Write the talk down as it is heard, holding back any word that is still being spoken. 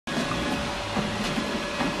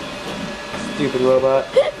Stupid robot.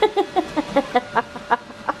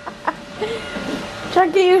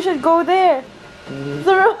 Chucky, you should go there.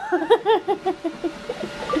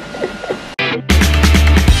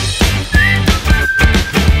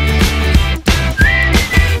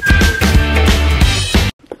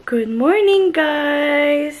 Good morning,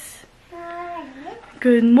 guys.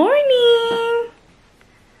 Good morning.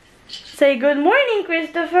 Say good morning,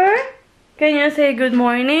 Christopher. Can you say good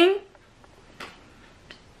morning?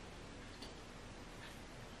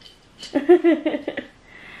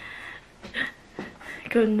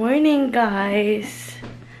 Good morning, guys.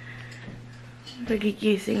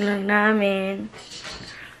 Pagkikising lang namin.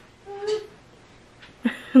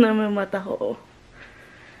 Namamata ko.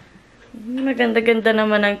 Maganda-ganda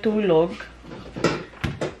naman ang tulog.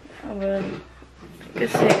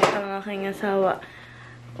 Kasi ang aking asawa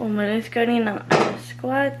umalis kanina alas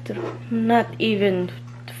 4. Not even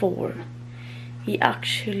 4. He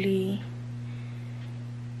actually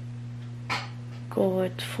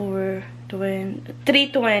got 3:20.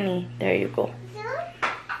 There you go.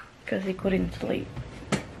 Kasi couldn't sleep.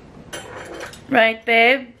 Right,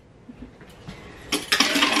 babe?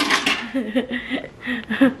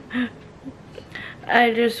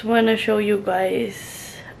 I just want to show you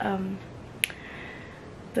guys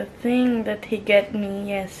the thing that he got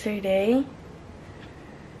me yesterday,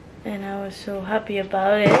 and I was so happy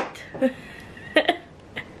about it.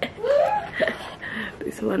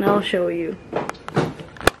 This one I'll show you.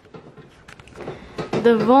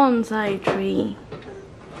 The bonsai tree.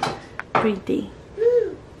 Pretty.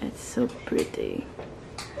 It's so pretty.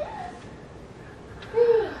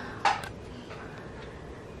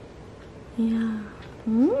 Yeah.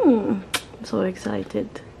 I'm so excited.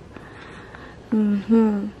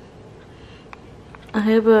 I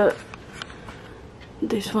have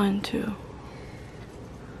this one too.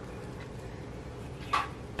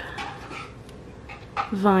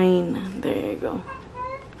 Vine. There you go.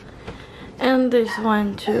 And this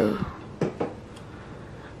one too.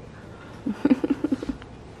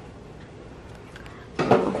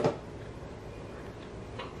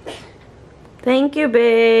 Thank you,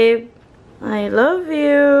 babe. I love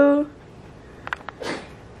you.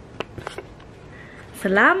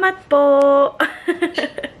 Salamat po.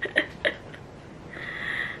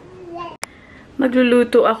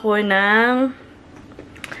 Magluluto ako ng,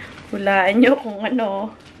 hulaan nyo kung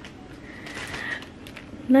ano,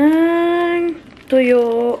 ng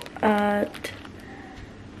tuyo at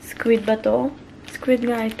squid ba to? Squid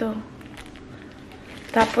nga ito.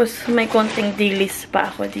 Tapos may konting dilis pa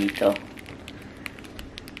ako dito.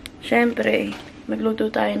 Siyempre, magluto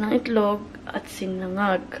tayo ng itlog at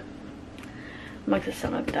sinangag.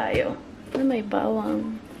 Magsasangag tayo. Na may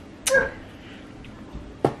bawang.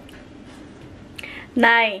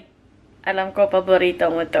 Nay, alam ko paborito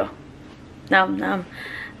mo to. Nam, nam.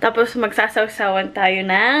 Tapos magsasawsawan tayo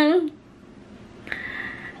ng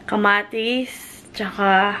kamatis,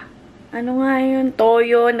 tsaka ano nga yun?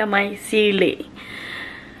 Toyo na may sili.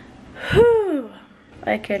 Whew!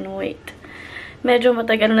 I can wait. Medyo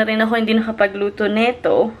matagal na rin ako hindi nakapagluto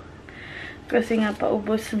neto. Kasi nga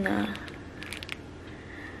paubos na.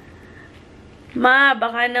 Ma,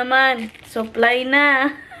 baka naman. Supply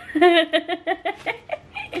na.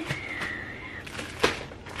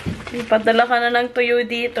 Ipadala ka na ng tuyo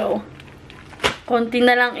dito. Konti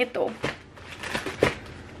na lang ito.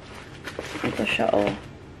 Ito siya, oh.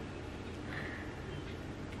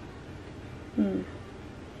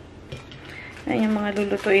 Ayan yung mga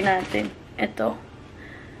lulutuin natin. Ito.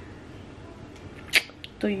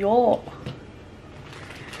 Tuyo.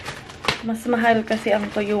 Mas mahal kasi ang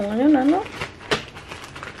tuyo ngayon, ano?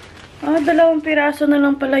 2 piraso na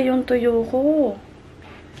lang pala yung tuyo ko.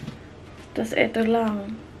 Tapos ito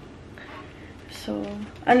lang. So,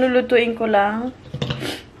 ang lulutuin ko lang,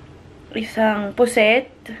 isang puset,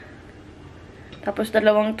 tapos 2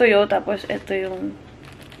 tuyo, tapos ito yung,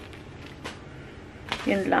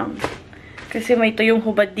 yun lang. Kasi may tuyong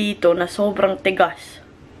hubad dito na sobrang tigas.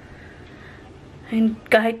 And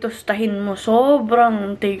kahit tostahin mo,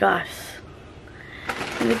 sobrang tigas.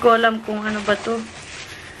 Hindi ko alam kung ano ba to.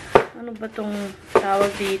 Ano ba tong tawag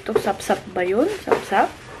dito? Sapsap ba yun? Sapsap?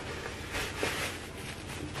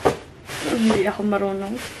 Hindi ako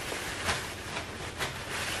marunong.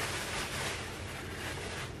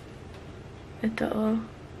 Ito, oh.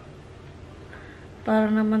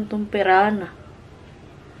 Para naman tong pirana.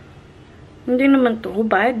 Hindi naman to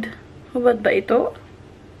hubad. Hubad ba ito?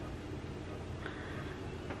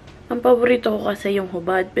 Ang paborito ko kasi yung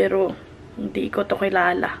hubad, pero hindi ko to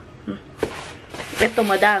kilala. Ito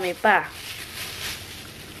madami pa.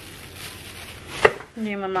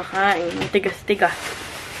 Hindi mamakain. Ang tigas-tigas.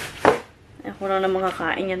 Wala na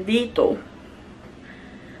makakain yan dito.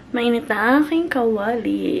 Mainit na aking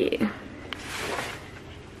kawali.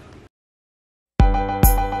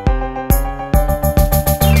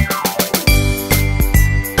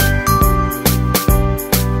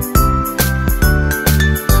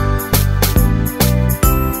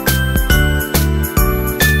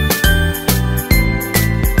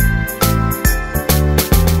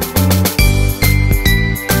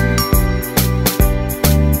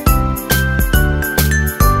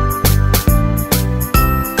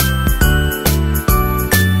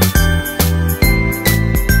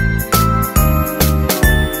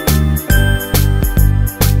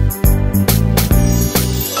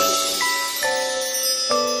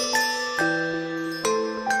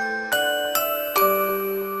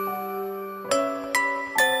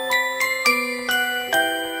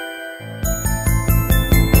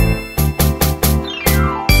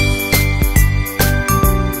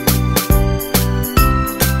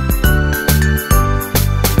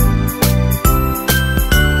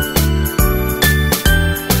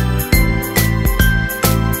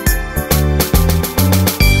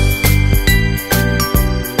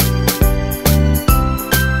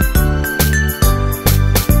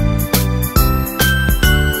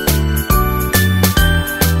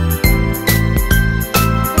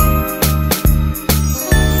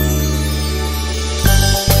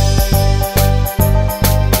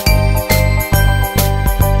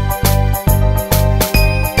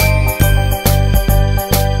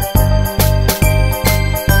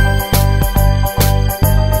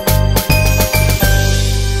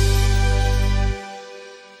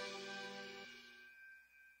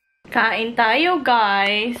 Kain tayo,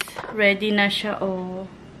 guys. Ready na siya, oh.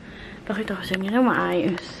 Pakita ko sa inyo na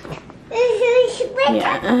maayos.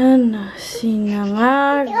 Yan.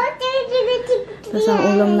 Sinangag. Tapos ang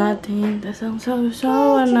ulam natin. Tapos ang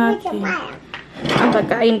sausawan natin. Ang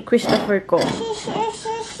pagkain Christopher ko.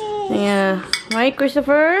 Yeah. Right,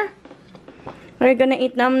 Christopher? Are you gonna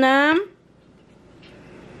eat nam-nam?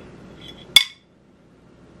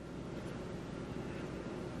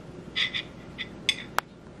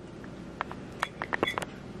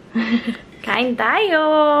 Kain tayo.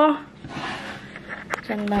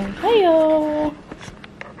 Diyan lang tayo.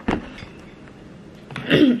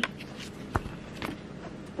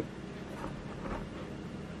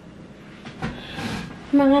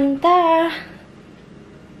 Manganta.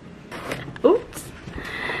 Oops.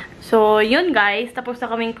 So, yun guys. Tapos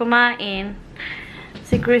na kaming kumain.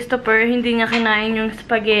 Si Christopher, hindi niya kinain yung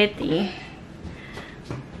spaghetti.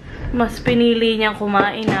 Mas pinili niyang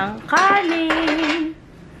kumain ng kanin.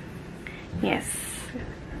 Yes.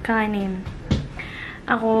 Kanin.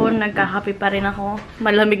 Ako, nagkakape pa rin ako.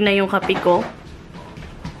 Malamig na yung kape ko.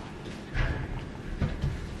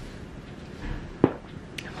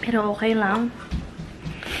 Pero okay lang.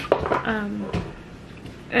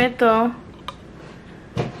 Ito.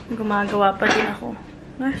 Gumagawa pa din ako.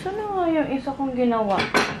 Nasaan na nga yung isa kong ginawa?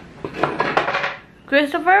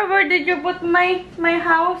 Christopher, where did you put my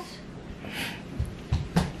house?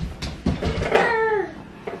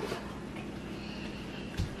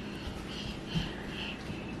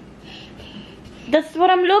 That's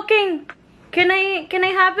what I'm looking. Can I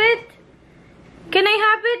have it? Can I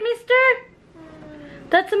have it, mister?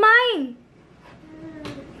 That's mine.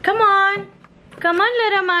 Come on. Come on,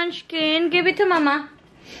 little munchkin. Give it to mama.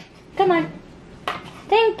 Come on.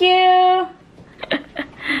 Thank you.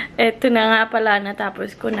 Ito na nga pala,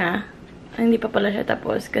 natapos ko na. Hindi pa pala siya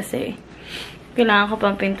tapos kasi kailangan ko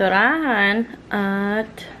pang pinturahan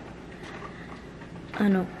at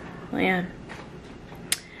ano, ayan.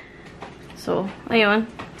 So, ayun.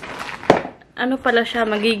 Ano pala siya?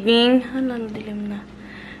 Magiging, dilim na.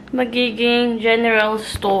 Magiging general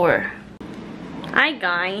store. Hi,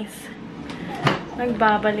 guys.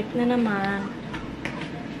 Nagbabalik na naman.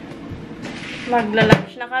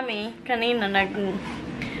 Magla-lunch na kami. Kanina, nag-breakfast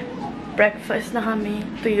na kami.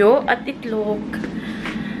 Tuyo at itlog.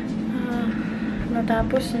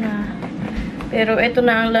 Natapos na. Pero, ito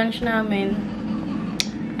na ang lunch namin.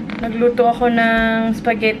 Nagluto ako ng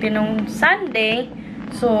spaghetti nung Sunday.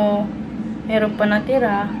 So, meron pa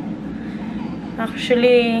natira.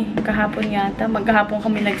 Actually, kahapon yata. Maghapon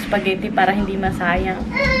kami nag-spaghetti para hindi masayang.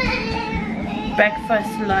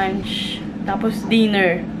 Breakfast, lunch, tapos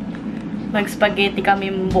dinner. Nag-spaghetti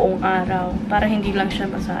kami buong araw para hindi lang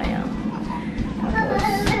siya masayang. Tapos,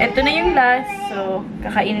 eto na yung last. So,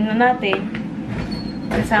 kakainin na natin.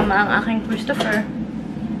 Kasama ang aking Christopher.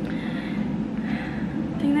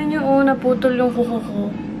 Tingnan nyo, oh, naputol yung kuko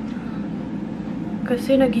ko.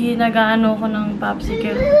 Kasi nag-ano ko ng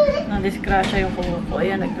popsicle. Na-discrasya yung kuko ko.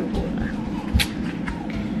 Ayan, nagdugo na.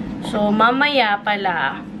 So, mamaya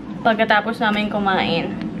pala, pagkatapos namin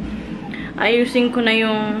kumain, ayusin ko na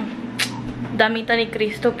yung damitan ni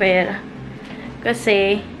Christopher.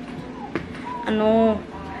 Kasi,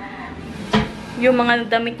 yung mga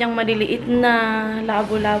damit niyang maliliit na,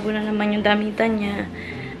 labo-labo na naman yung damitan niya.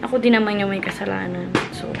 Ako din naman yung may kasalanan.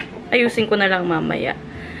 So, ayusin ko na lang mamaya.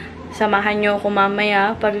 Samahan niyo ako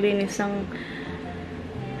mamaya paglinis ng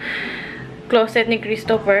closet ni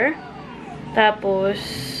Christopher. Tapos,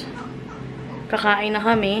 kakain na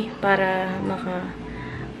kami para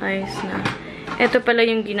maka-ayos na. Ito pala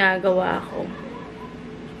yung ginagawa ko.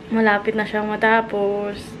 Malapit na siyang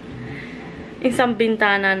matapos. Isang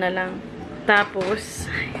bintana na lang. Tapos,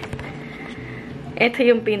 ito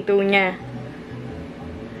yung pinto niya.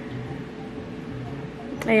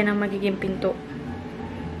 Ayan ang magiging pinto.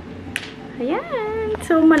 Ayan.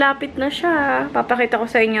 So, malapit na siya. Papakita ko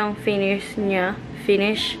sa inyo ang finish niya.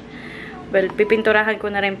 Finish. Well, pipinturahan ko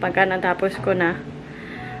na rin pagka natapos ko na.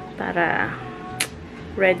 Para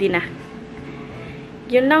ready na.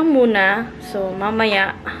 Yun lang muna. So,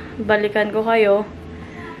 mamaya, balikan ko kayo.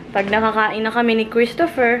 Pag nakakain na kami ni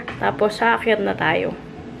Christopher, tapos aakyat na tayo.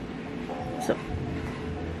 So,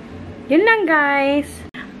 yun lang guys.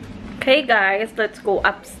 Okay guys, let's go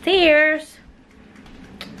upstairs.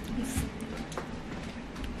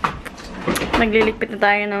 Nagliligpit na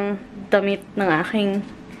tayo ng damit ng aking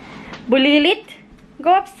bulilit.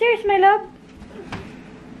 Go upstairs, my love.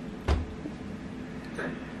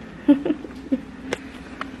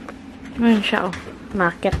 Ayun siya, oh.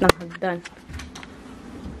 Maakyat ng hagdan.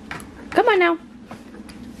 Come on now.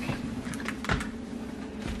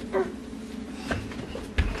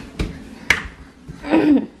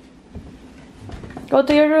 Go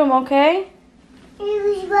to your room, okay?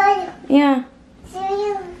 Yeah.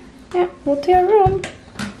 Yeah, go to your room.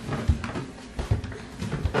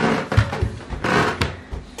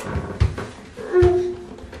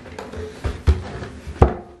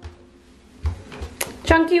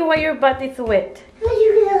 Chunky, why your butt is wet?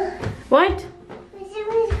 What?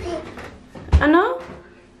 Ano?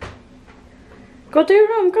 Go to your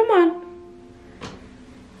room, come on.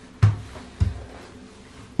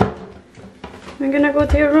 We're gonna go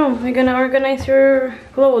to your room. We're gonna organize your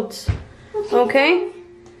clothes. Okay?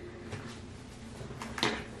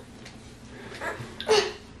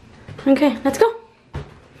 Okay, let's go.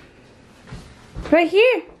 Right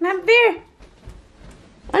here, not there.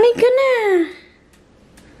 Halika na.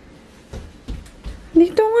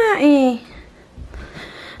 Dito nga eh.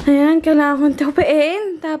 Ayan, kailangan kong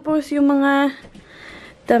tupain. Tapos yung mga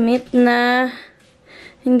damit na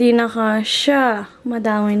hindi nakasya.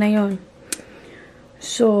 Madami na yon.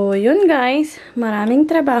 So, yun guys. Maraming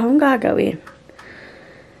trabahong gagawin.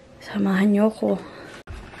 Samahan niyo ko.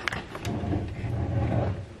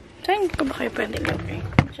 Saan ko ba kayo pwede gawin?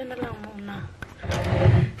 Diyan na lang muna.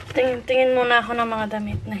 Tingin muna ako ng mga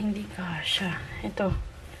damit na hindi kasya. Ito.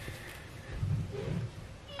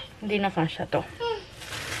 Hindi na kasya to.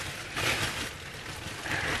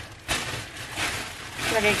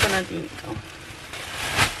 Lagay ko na dito.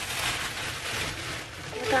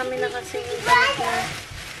 Dami na kasi yung damit na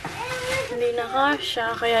hindi na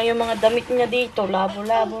kasya. Kaya yung mga damit niya dito,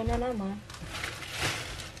 labo-labo na naman.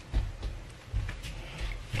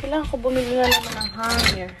 Kailangan ko bumili na naman ng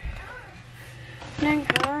hanger. Ng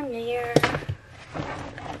hanger.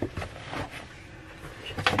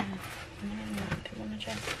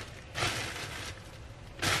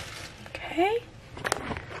 Okay.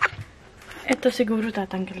 Ito siguro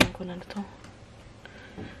tatanggalin ko na ito.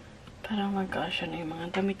 Para magkasya na yung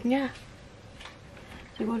mga damit niya.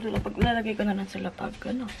 Siguro lalagay ko na lang sila pag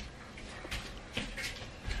ano.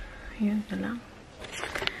 Ayan na lang.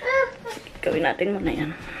 Gawin natin muna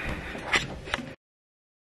yan.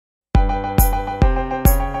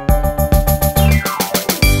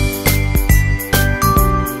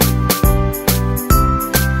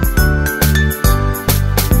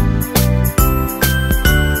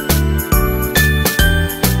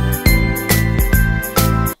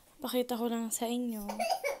 Pakita ko lang sa inyo.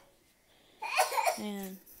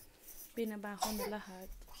 Ayan. Binaba ko na lahat.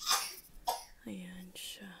 Ayan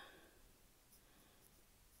siya.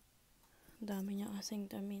 Dami niya kasing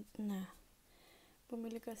damit na.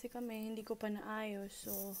 Pumili kasi kami, hindi ko pa naayos.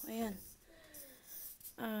 So, ayan.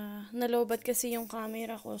 Nalobat kasi yung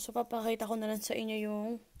camera ko. So, papakita ko na lang sa inyo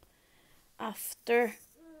yung after.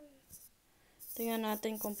 Tingnan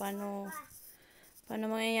natin kung paano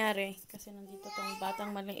mangyayari. Kasi nandito tong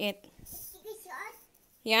batang maliit.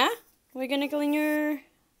 Yeah? We're gonna clean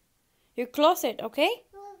your closet, okay?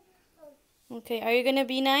 Okay, are you gonna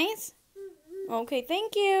be nice? Okay,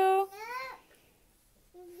 thank you.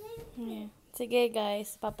 Yeah. Sige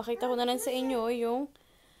guys, papakita ko na lang sa inyo yung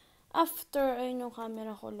after. Ayun yung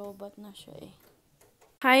camera ko, lobat na siya eh.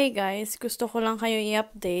 Hi guys, gusto ko lang kayo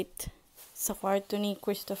i-update sa kwarto ni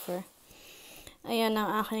Christopher. Ayan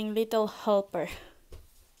ang aking little helper.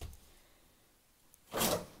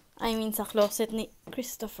 I mean sa closet ni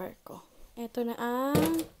Christopher ko. Ito na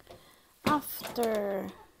ang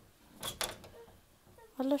after.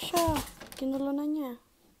 Wala siya. Kinulo na niya.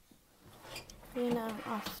 Ayan na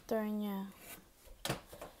ang after niya.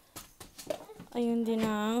 Ayun din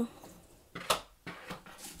ang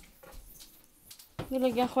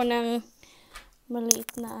nilagyan ko ng maliit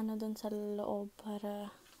na ano dun sa loob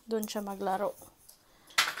para dun siya maglaro.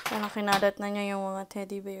 Kaya kinalat na niya yung mga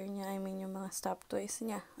teddy bear niya. I mean yung mga stuffed toys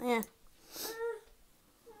niya. Ayan.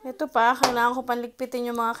 Ito pa, kailangan ko panligpitin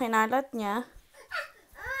yung mga kinalat niya.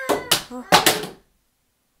 Oh.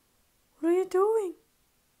 What are you doing?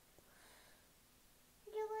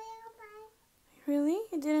 Really?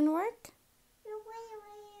 It didn't work?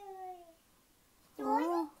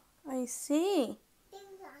 Oh, I see.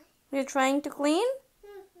 You're trying to clean?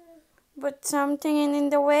 But something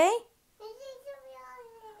in the way?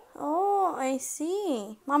 Oh, I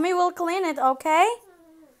see. Mommy will clean it, okay?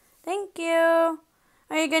 Thank you.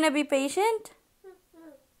 Are you gonna be patient?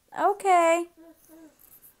 Okay.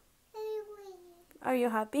 Are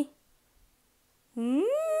you happy?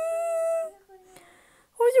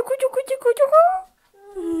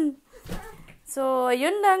 So,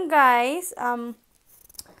 yun lang guys.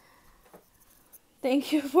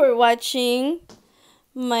 Thank you for watching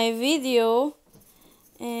my video.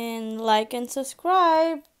 And like and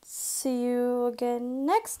subscribe. See you again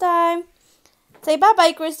next time. Say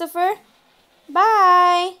bye-bye, Christopher.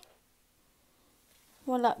 Bye.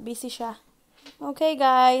 Wala, busy siya. Okay,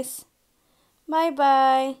 guys.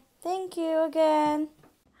 Bye-bye. Thank you again.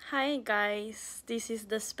 Hi, guys. This is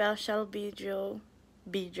the special video.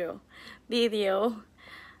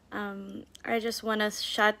 I just want to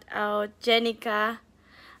shout out Jenica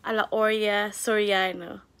Alaoria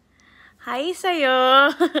Soriano. Hi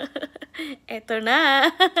sa'yo! Eto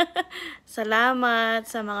na! Salamat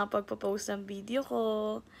sa mga pagpo-post ng video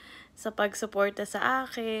ko, sa pagsuporta sa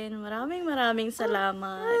akin. Maraming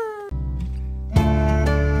salamat.